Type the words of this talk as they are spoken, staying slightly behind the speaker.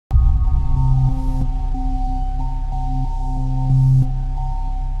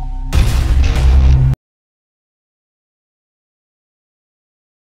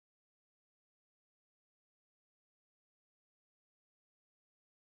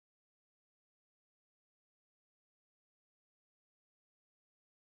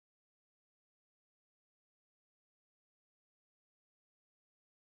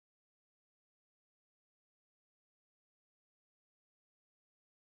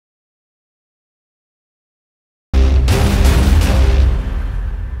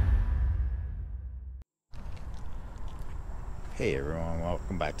Hey everyone,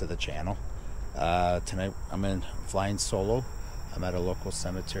 welcome back to the channel. Tonight I'm flying solo. I'm at a local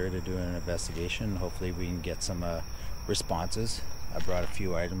cemetery to do an investigation. Hopefully we can get some responses. I brought a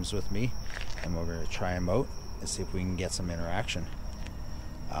few items with me and we're going to try them out and see if we can get some interaction.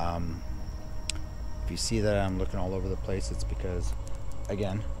 If you see that I'm looking all over the place, it's because,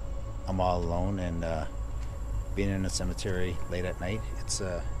 again, I'm all alone, and being in a cemetery late at night, it's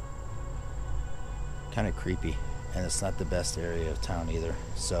kind of creepy. And it's not the best area of town either,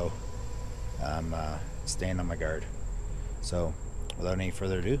 so I'm staying on my guard. So without any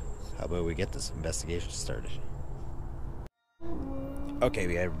further ado, how about we get this investigation started?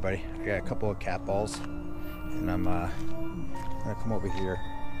 Okay, everybody, I got a couple of cat balls, and I'm gonna come over here.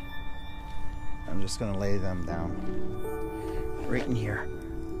 I'm just gonna lay them down right in here.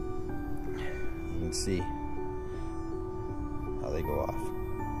 You can see how they go off.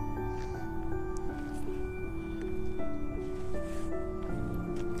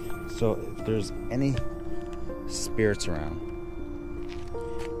 So if there's any spirits around,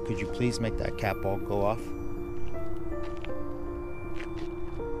 could you please make that cat ball go off?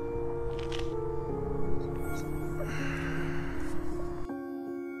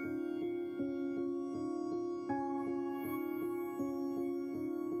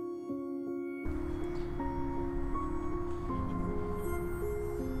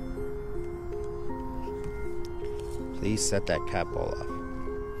 Please set that cat ball off.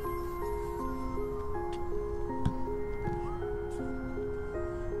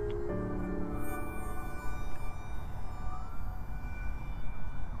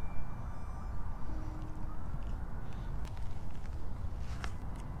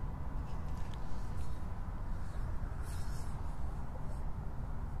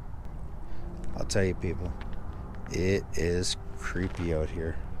 I'll tell you, people, it is creepy out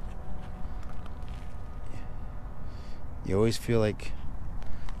here. You always feel like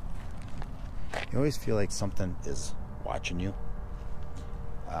something is watching you.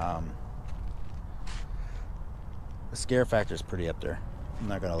 The scare factor is pretty up there, I'm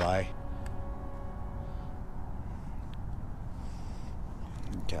not gonna lie.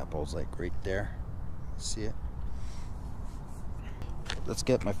 Cat ball's like right there. See it? Let's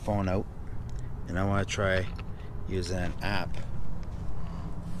get my phone out, and I want to try using an app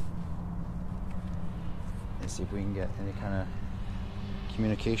and see if we can get any kind of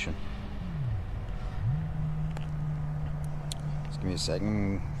communication. Just give me a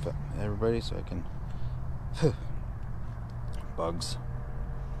second, everybody, so I can bugs,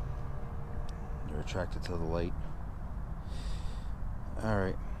 they're attracted to the light.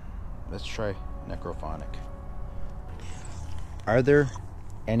 Alright, let's try necrophonic. Are there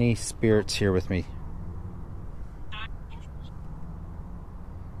any spirits here with me?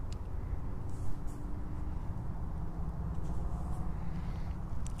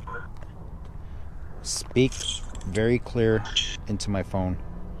 Speak very clear into my phone.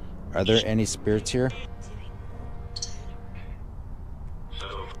 Are there any spirits here?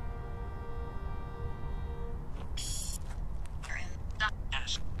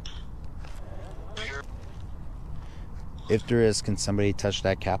 If there is, can somebody touch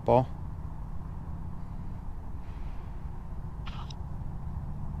that cat ball?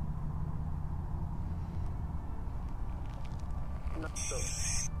 Okay.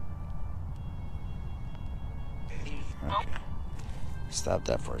 Stop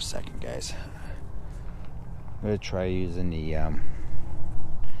that for a second, guys. I'm gonna try using the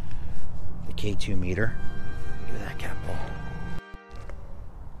K2 meter. Give me that cat ball.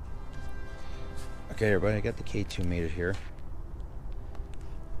 Okay, everybody, I got the K2 meter here,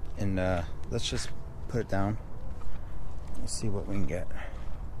 and let's just put it down. Let's see what we can get.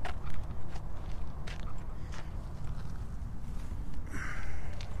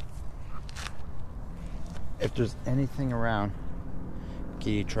 If there's anything around,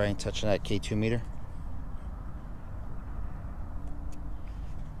 can you try and touch that K2 meter?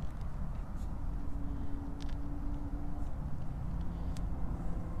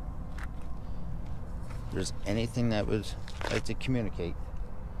 If there's anything that would like to communicate,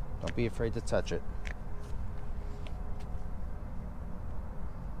 don't be afraid to touch it.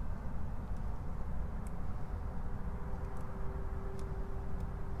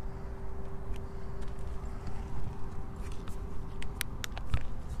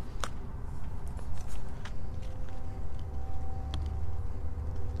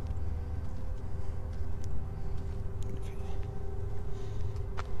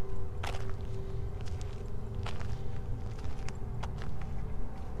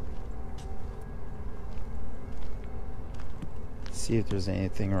 See if there's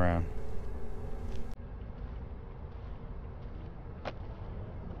anything around.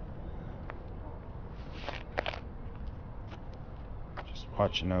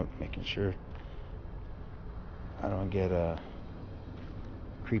 watching out, making sure I don't get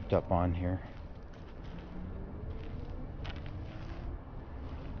creeped up on here.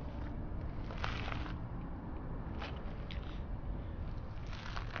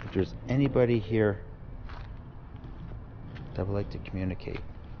 If there's anybody here that would like to communicate,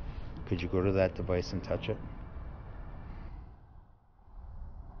 could you go to that device and touch it?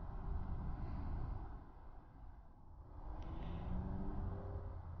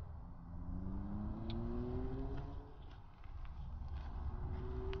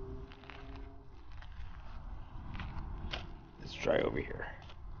 Let's try over here.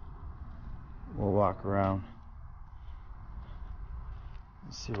 We'll walk around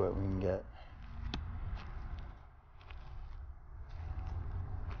and see what we can get.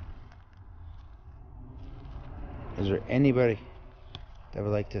 Is there anybody that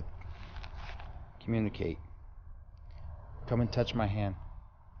would like to communicate? Come and touch my hand.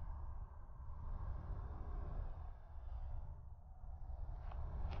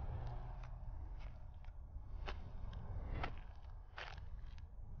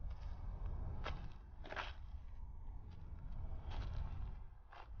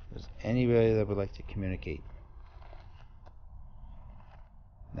 Is anybody that would like to communicate?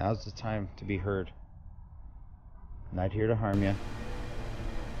 Now's the time to be heard. Not here to harm you.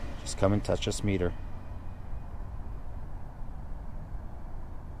 Just come and touch this meter.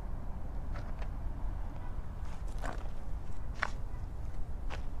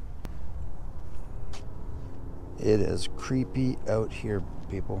 It is creepy out here,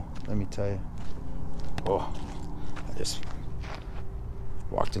 people. Let me tell you. Oh, I just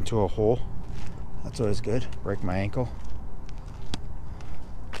walked into a hole. That's always good. Break my ankle.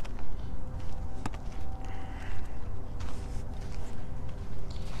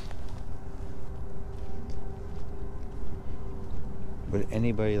 Would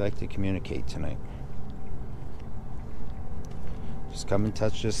anybody like to communicate tonight? Just come and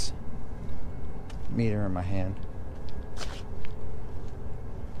touch this meter in my hand.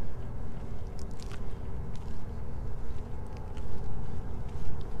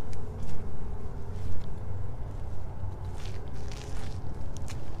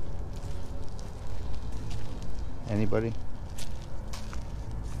 Anybody?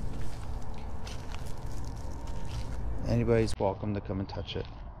 Anybody's welcome to come and touch it.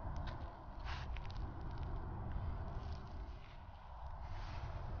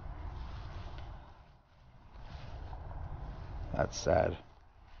 That's sad.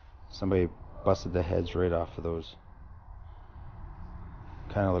 Somebody busted the heads right off of those.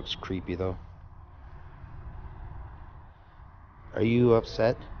 Kind of looks creepy though. Are you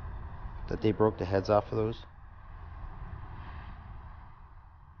upset that they broke the heads off of those?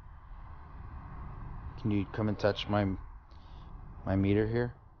 Can you come and touch my meter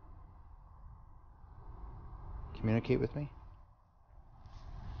here? Communicate with me?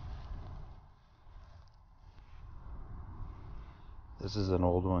 This is an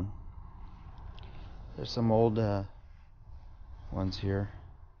old one. There's some old ones here.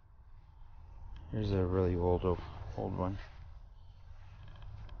 Here's a really old one.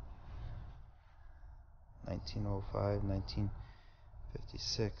 1905,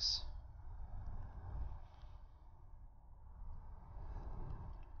 1956.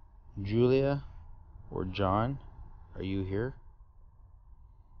 Julia or John, are you here?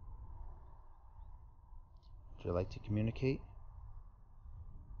 Would you like to communicate?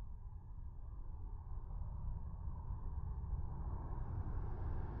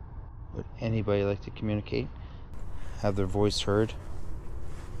 Would anybody like to communicate? Have their voice heard?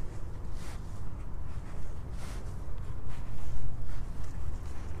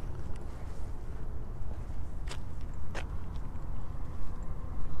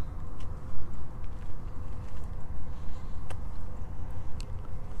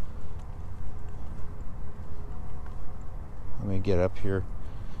 Let me get up here.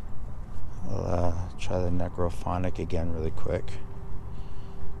 I'll try the necrophonic again really quick.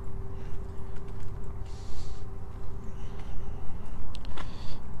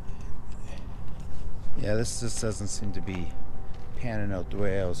 Yeah, this just doesn't seem to be panning out the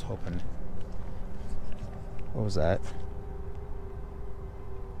way I was hoping. What was that?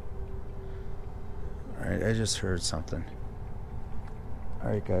 Alright, I just heard something.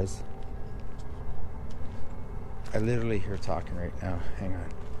 Alright guys. I literally hear talking right now. Hang on.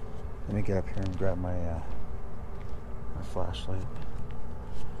 Let me get up here and grab my my flashlight.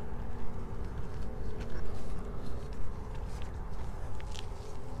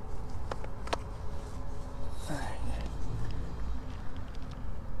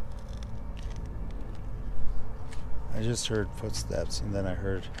 I just heard footsteps, and then I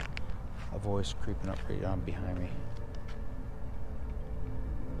heard a voice creeping up right on behind me.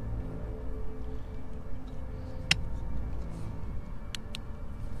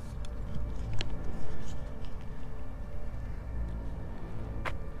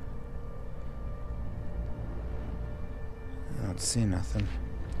 I don't see nothing.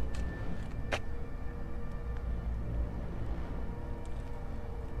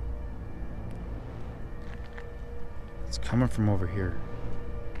 It's coming from over here.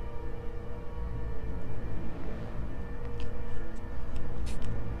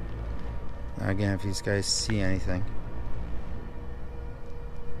 Again, if these guys see anything.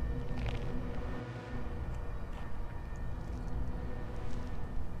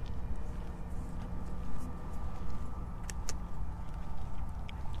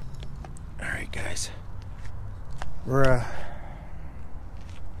 Alright guys.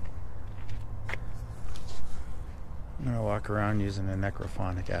 I'm gonna walk around using a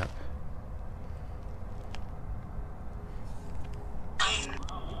necrophonic app.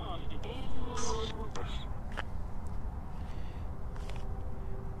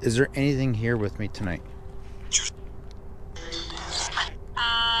 Is there anything here with me tonight?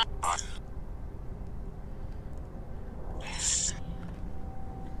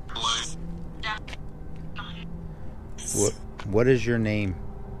 What is your name?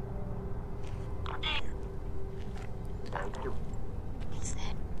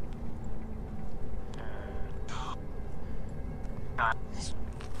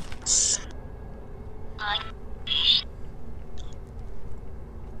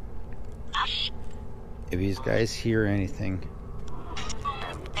 If these guys hear anything,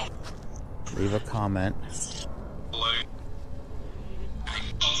 leave a comment.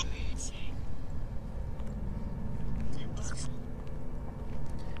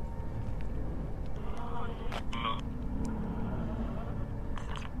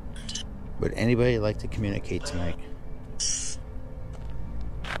 Would anybody like to communicate tonight?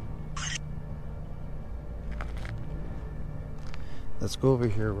 Let's go over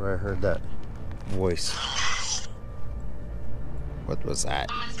here where I heard that voice. What was that?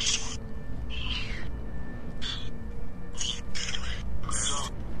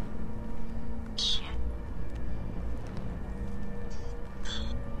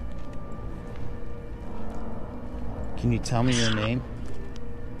 Can you tell me your name?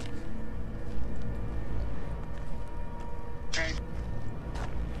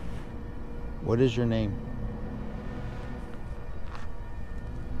 What is your name?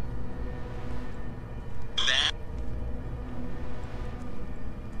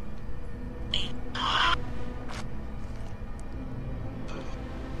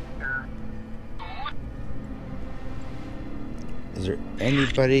 Is there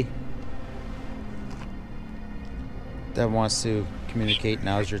anybody that wants to communicate?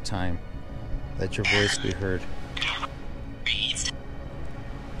 Now's your time. Let your voice be heard.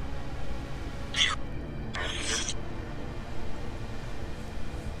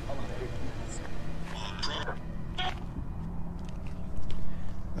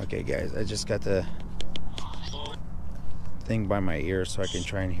 Okay guys, I just got the thing by my ear so I can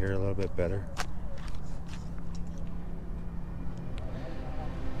try and hear a little bit better.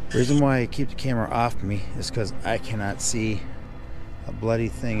 The reason why I keep the camera off me is because I cannot see a bloody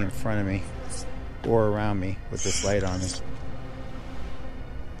thing in front of me or around me with this light on me.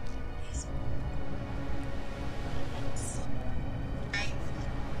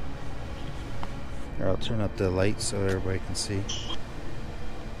 Here, I'll turn up the light so everybody can see.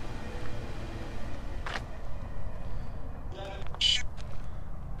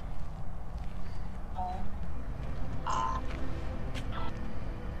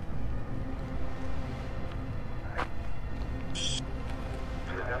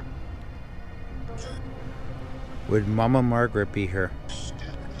 Would Mama Margaret be here?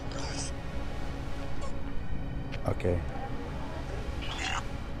 Okay.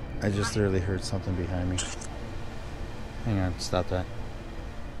 I just literally heard something behind me. Hang on, stop that.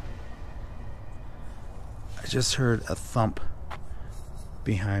 I just heard a thump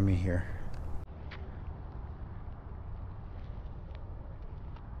behind me here.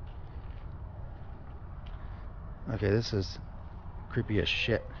 Okay, this is creepy as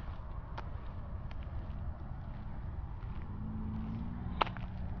shit.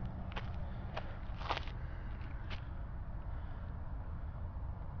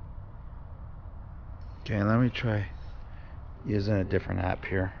 Okay, let me try using a different app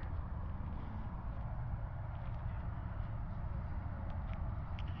here.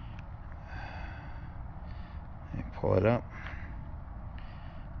 Let me pull it up.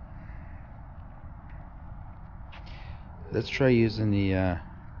 Let's try using the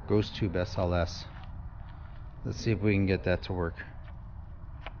Ghost Tube SLS. Let's see if we can get that to work.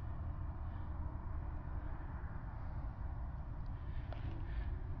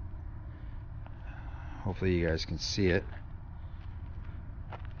 Hopefully you guys can see it.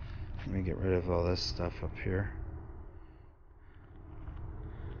 Let me get rid of all this stuff up here.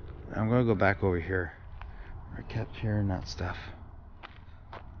 I'm gonna go back over here. I kept hearing that stuff.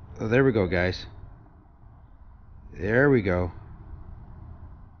 Oh, there we go, guys. There we go.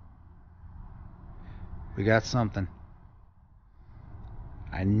 We got something.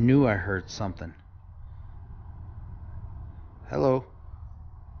 I knew I heard something. Hello.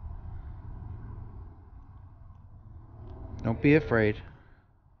 Don't be afraid.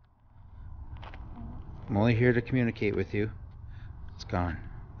 I'm only here to communicate with you. It's gone.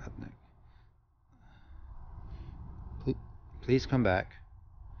 Please come back.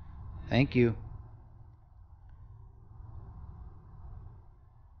 Thank you.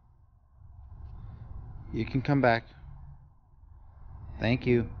 You can come back. Thank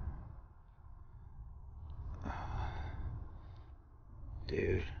you.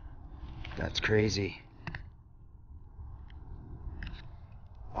 Dude, that's crazy.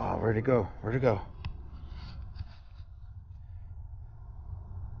 Oh, where'd it go? Where'd it go?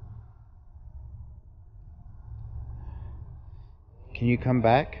 Can you come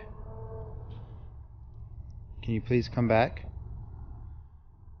back? Can you please come back?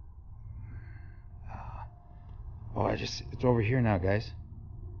 Oh, it's over here now, guys.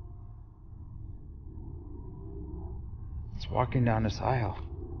 It's walking down this aisle.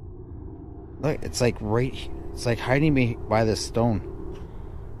 Look, it's like it's like hiding me by this stone.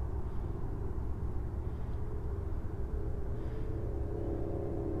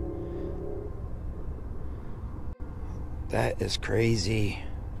 That is crazy.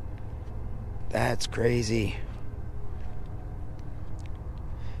 That's crazy.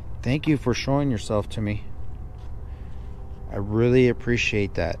 Thank you for showing yourself to me. I really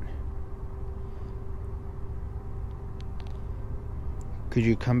appreciate that. Could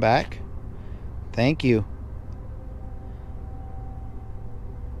you come back? Thank you.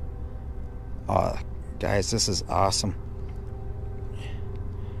 Oh, guys, this is awesome.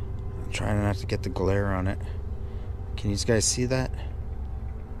 I'm trying not to get the glare on it. Can you guys see that?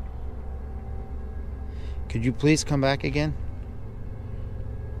 Could you please come back again?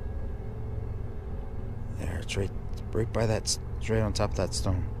 There, it's right by that, straight on top of that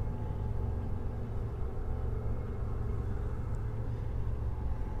stone.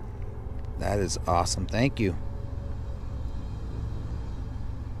 That is awesome. Thank you.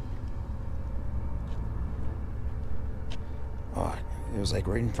 Oh, it was like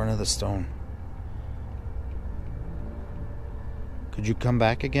right in front of the stone. Could you come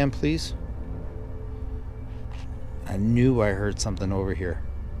back again, please? I knew I heard something over here.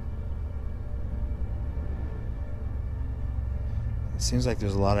 It seems like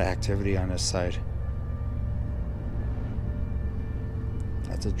there's a lot of activity on this side.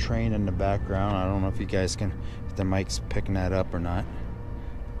 That's a train in the background. I don't know if you guys can, if the mic's picking that up or not.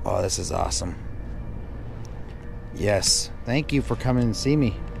 Oh, this is awesome. Yes, thank you for coming and see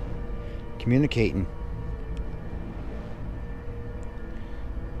me. Communicating.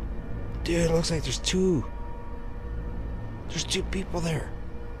 Dude, it looks like there's two people there.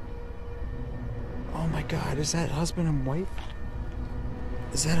 Oh my God, is that husband and wife?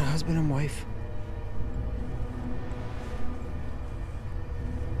 Is that a husband and wife?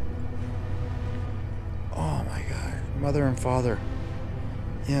 Oh my God, mother and father.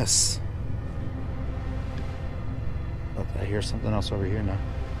 Yes. Oh, I hear something else over here now.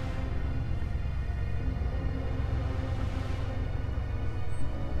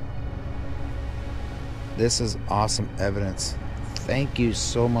 This is awesome evidence. Thank you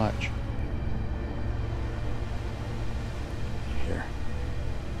so much. Here.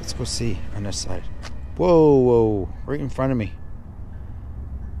 Let's go see on this side. Whoa, whoa. Right in front of me.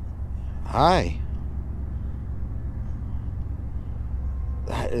 Hi.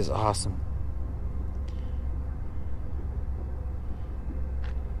 That is awesome.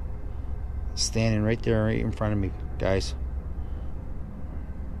 Standing right there, right in front of me, guys.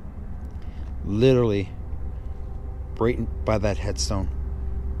 Literally. Right by that headstone.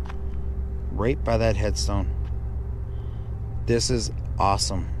 Right by that headstone. This is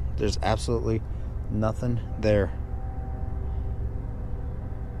awesome. There's absolutely nothing there.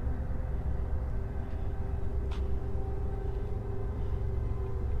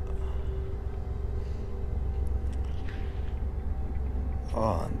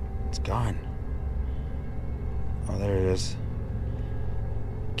 Oh, it's gone. Oh, there it is.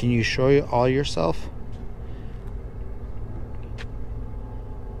 Can you show you all yourself?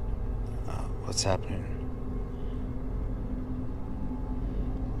 What's happening?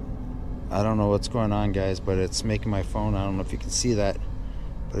 I don't know what's going on, guys, but it's making my phone, I don't know if you can see that,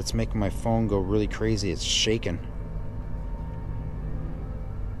 but it's making my phone go really crazy. It's shaking.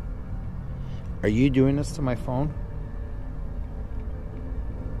 Are you doing this to my phone?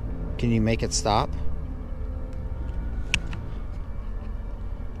 Can you make it stop?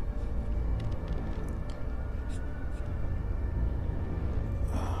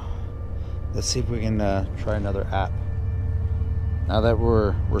 Let's see if we can try another app. Now that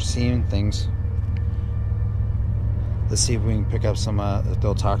we're seeing things, let's see if we can pick up some, if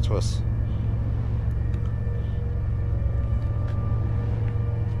they'll talk to us.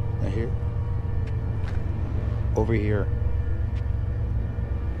 Right here. Over here.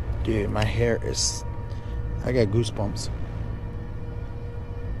 Dude, my hair is... I got goosebumps.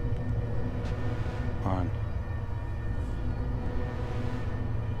 On.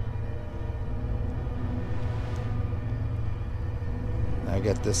 I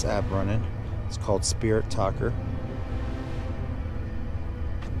got this app running. It's called Spirit Talker.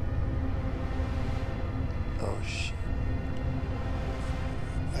 Oh shit.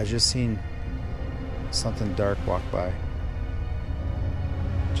 I just seen something dark walk by.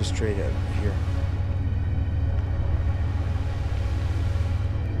 Just straight out here.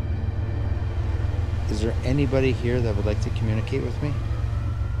 Is there anybody here that would like to communicate with me?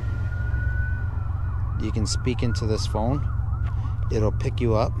 You can speak into this phone. It'll pick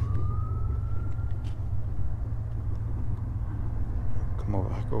you up. Come over,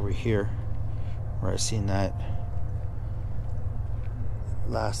 back over here where I seen that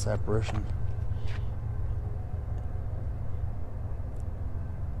last apparition.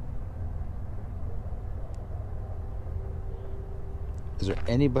 Is there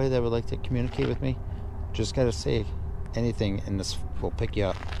anybody that would like to communicate with me? Just gotta say anything and this will pick you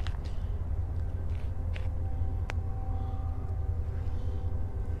up.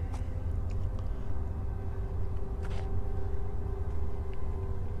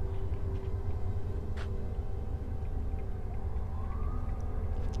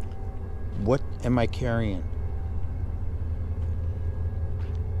 What am I carrying?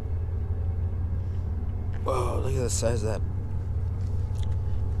 Whoa, look at the size of that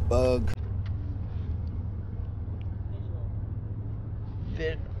bug.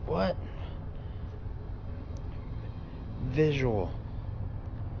 What? Visual.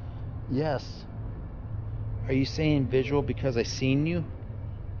 Yes. Are you saying visual because I seen you?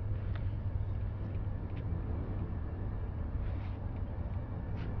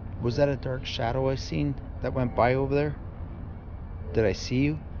 Was that a dark shadow I seen that went by over there? Did I see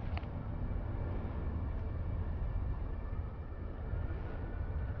you?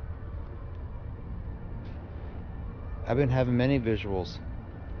 I've been having many visuals.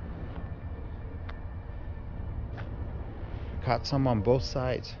 Caught some on both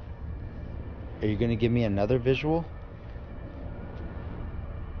sides. Are you gonna give me another visual?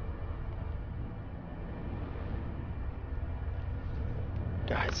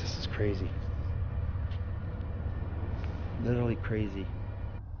 Guys, this is crazy. Literally crazy.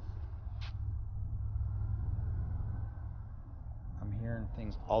 I'm hearing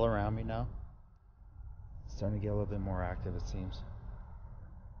things all around me now. It's starting to get a little bit more active, it seems.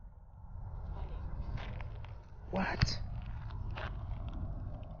 What?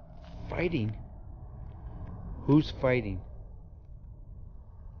 Fighting? Who's fighting?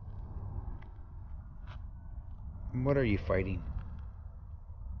 What are you fighting?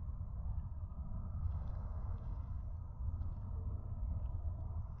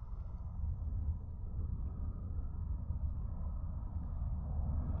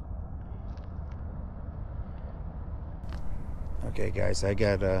 Okay guys, I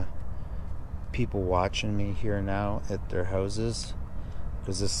got people watching me here now at their houses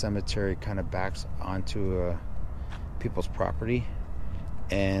because this cemetery kind of backs onto people's property,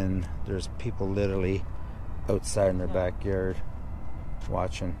 and there's people literally outside in their backyard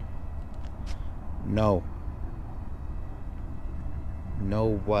watching. No.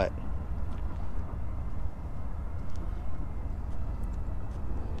 No what?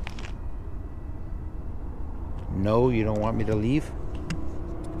 No, you don't want me to leave?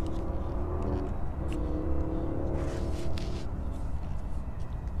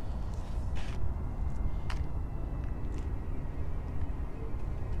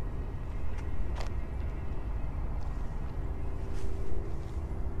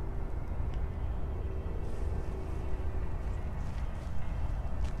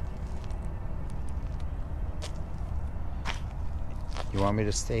 You want me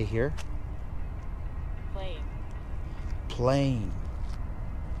to stay here? Playing.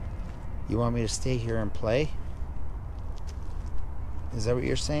 You want me to stay here and play? Is that what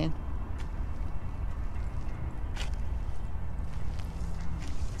you're saying?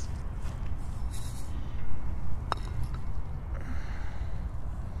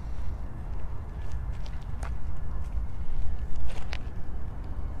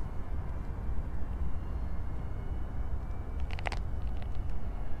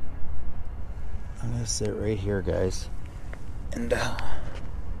 I'm gonna sit right here, guys, and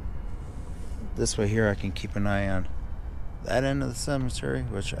this way here I can keep an eye on that end of the cemetery,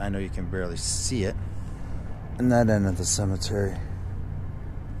 which I know you can barely see it, and that end of the cemetery.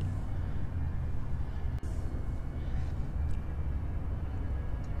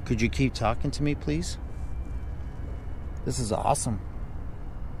 Could you keep talking to me, please? This is awesome.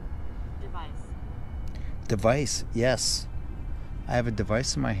 Device, yes. I have a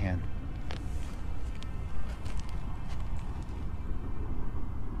device in my hand.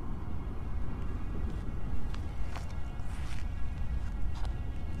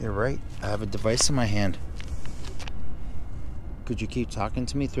 You're right. I have a device in my hand. Could you keep talking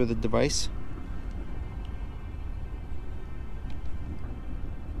to me through the device?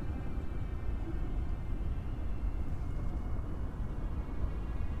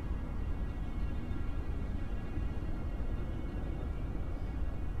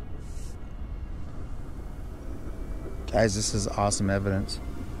 Guys, this is awesome evidence.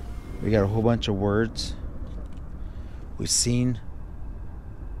 We got a whole bunch of words. We've seen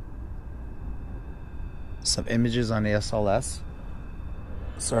some images on the SLS.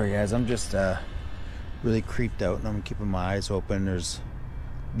 Sorry guys, I'm just really creeped out and I'm keeping my eyes open. There's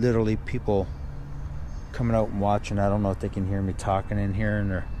literally people coming out and watching. I don't know if they can hear me talking in here,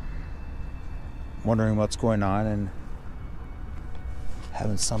 and they're wondering what's going on, and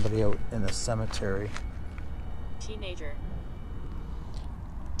having somebody out in the cemetery.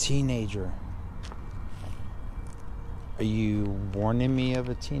 Teenager. Are you warning me of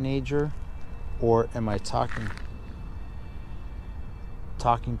a teenager? Or am I talking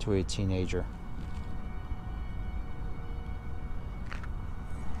to a teenager?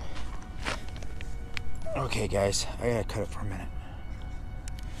 Okay guys, I gotta cut it for a minute.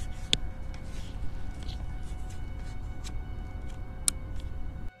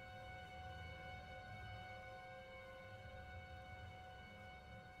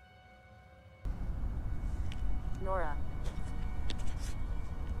 Nora.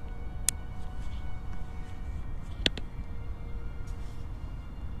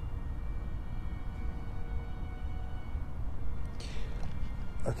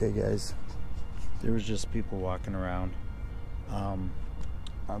 Okay guys, there was just people walking around. I'm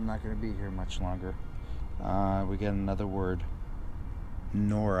not going to be here much longer. We got another word,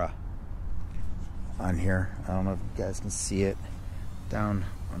 Nora, on here. I don't know if you guys can see it down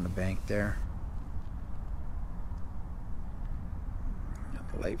on the bank there.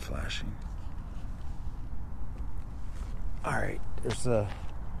 Got the light flashing. Alright, there's a...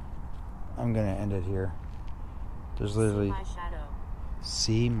 I'm going to end it here. There's literally... My shadow.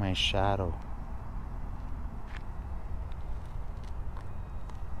 See my shadow.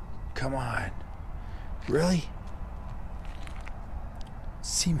 Come on. Really?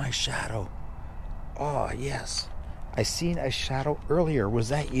 See my shadow. Oh, yes. I seen a shadow earlier. Was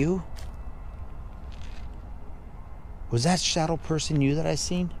that you? Was that shadow person you that I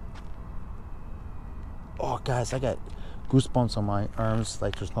seen? Oh, guys, I got goosebumps on my arms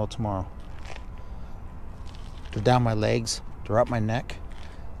like there's no tomorrow. They're down my legs. They're up my neck.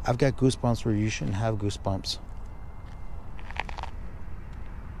 I've got goosebumps where you shouldn't have goosebumps.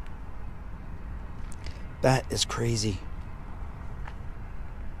 That is crazy.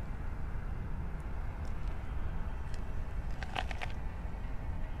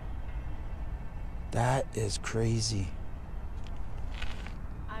 That is crazy.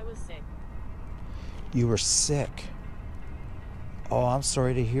 I was sick. You were sick. Oh, I'm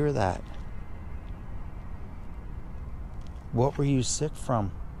sorry to hear that. What were you sick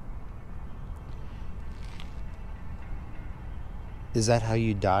from? Is that how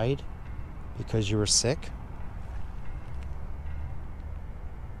you died? Because you were sick?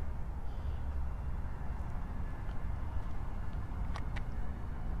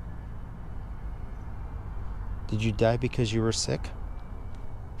 Did you die because you were sick?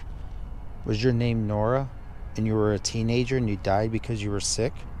 Was your name Nora and you were a teenager and you died because you were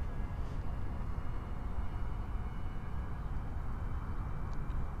sick?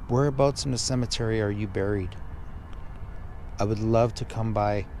 Whereabouts in the cemetery are you buried? I would love to come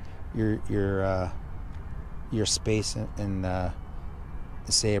by your space and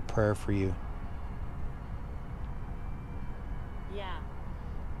say a prayer for you. Yeah.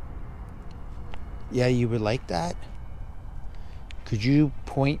 Yeah, you would like that? Could you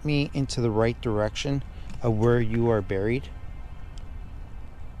point me into the right direction of where you are buried?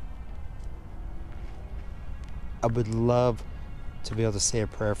 I would love to be able to say a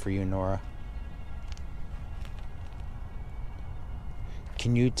prayer for you, Nora.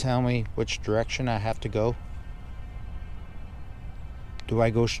 Can you tell me which direction I have to go? Do I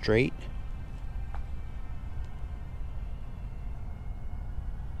go straight?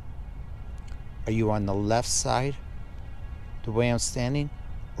 Are you on the left side, the way I'm standing,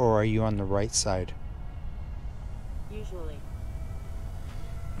 or are you on the right side? Usually.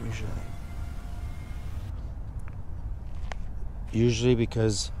 Usually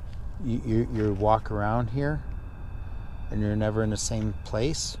because you walk around here and you're never in the same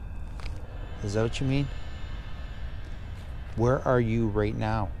place? Is that what you mean? Where are you right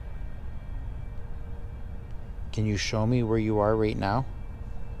now? Can you show me where you are right now?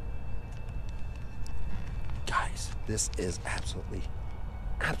 Guys, this is absolutely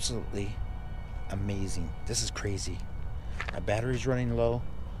amazing. This is crazy. My battery's running low.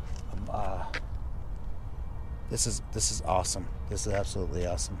 This is awesome. This is absolutely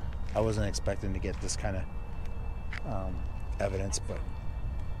awesome. I wasn't expecting to get this kind of evidence, but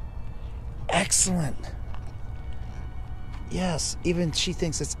excellent. Yes, even she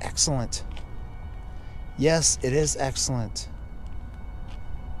thinks it's excellent. Yes, it is excellent.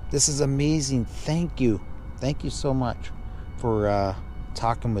 This is amazing. Thank you. Thank you so much for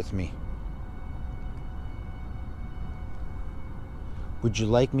talking with me. Would you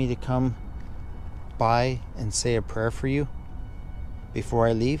like me to come by and say a prayer for you before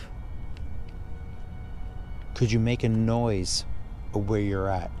I leave? Could you make a noise of where you're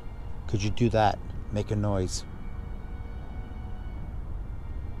at? Could you do that? Make a noise.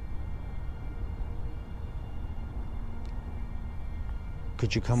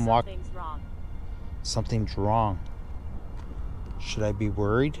 Could you come walk? Something's wrong. Something's wrong. Should I be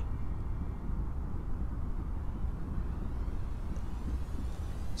worried?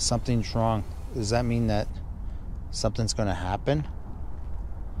 Something's wrong. Does that mean that something's going to happen?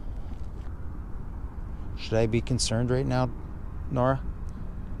 Should I be concerned right now, Nora?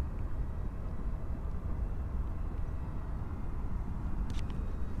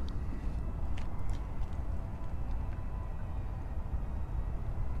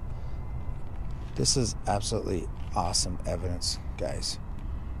 This is absolutely awesome evidence, guys.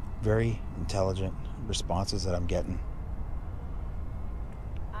 Very intelligent responses that I'm getting.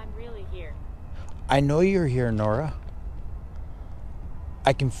 I'm really here. I know you're here, Nora.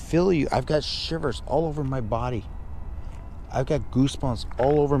 I can feel you. I've got shivers all over my body. I've got goosebumps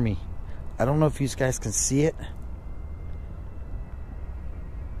all over me. I don't know if you guys can see it.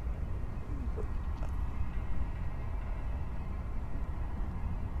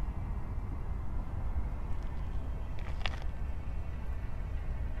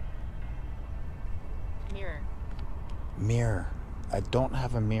 Mirror. I don't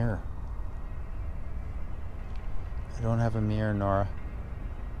have a mirror. I don't have a mirror, Nora.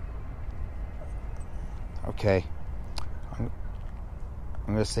 Okay. I'm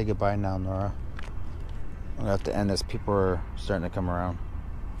going to say goodbye now, Nora. I'm going to have to end this. People are starting to come around.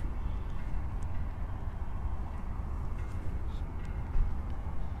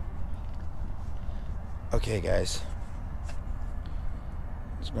 Okay, guys.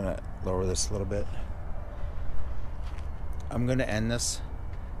 Just going to lower this a little bit. I'm going to end this,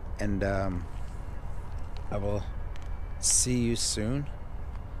 and I will see you soon.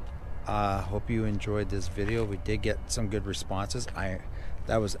 Hope you enjoyed this video. We did get some good responses.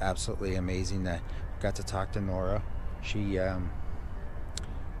 That was absolutely amazing that I got to talk to Nora. She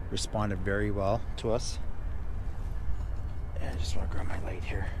responded very well to us. And I just want to grab my light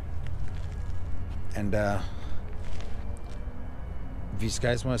here. And if you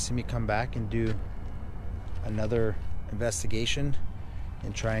guys want to see me come back and do another investigation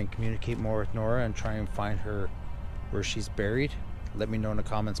and try and communicate more with Nora and try and find her where she's buried, let me know in the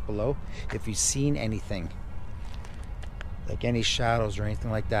comments below. If you've seen anything, like any shadows or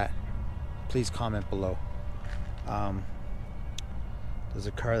anything like that, please comment below. There's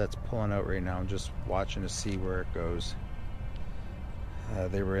a car that's pulling out right now. I'm just watching to see where it goes.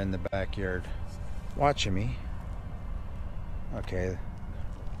 They were in the backyard watching me. Okay,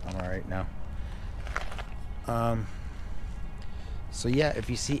 I'm alright now. So yeah, if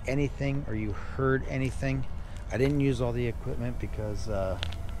you see anything or you heard anything, I didn't use all the equipment because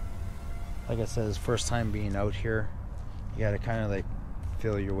like I said, it's first time being out here. You gotta kind of like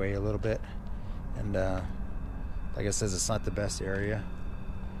feel your way a little bit, and like I said, it's not the best area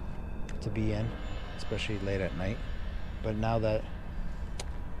to be in, especially late at night. But now that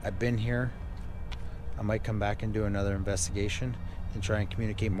I've been here, I might come back and do another investigation and try and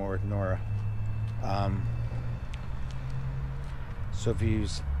communicate more with Nora. So if you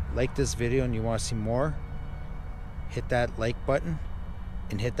like this video and you want to see more, hit that like button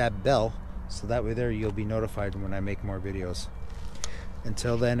and hit that bell, so that way there you'll be notified when I make more videos.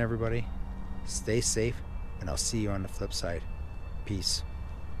 Until then, everybody, stay safe, and I'll see you on the flip side. Peace.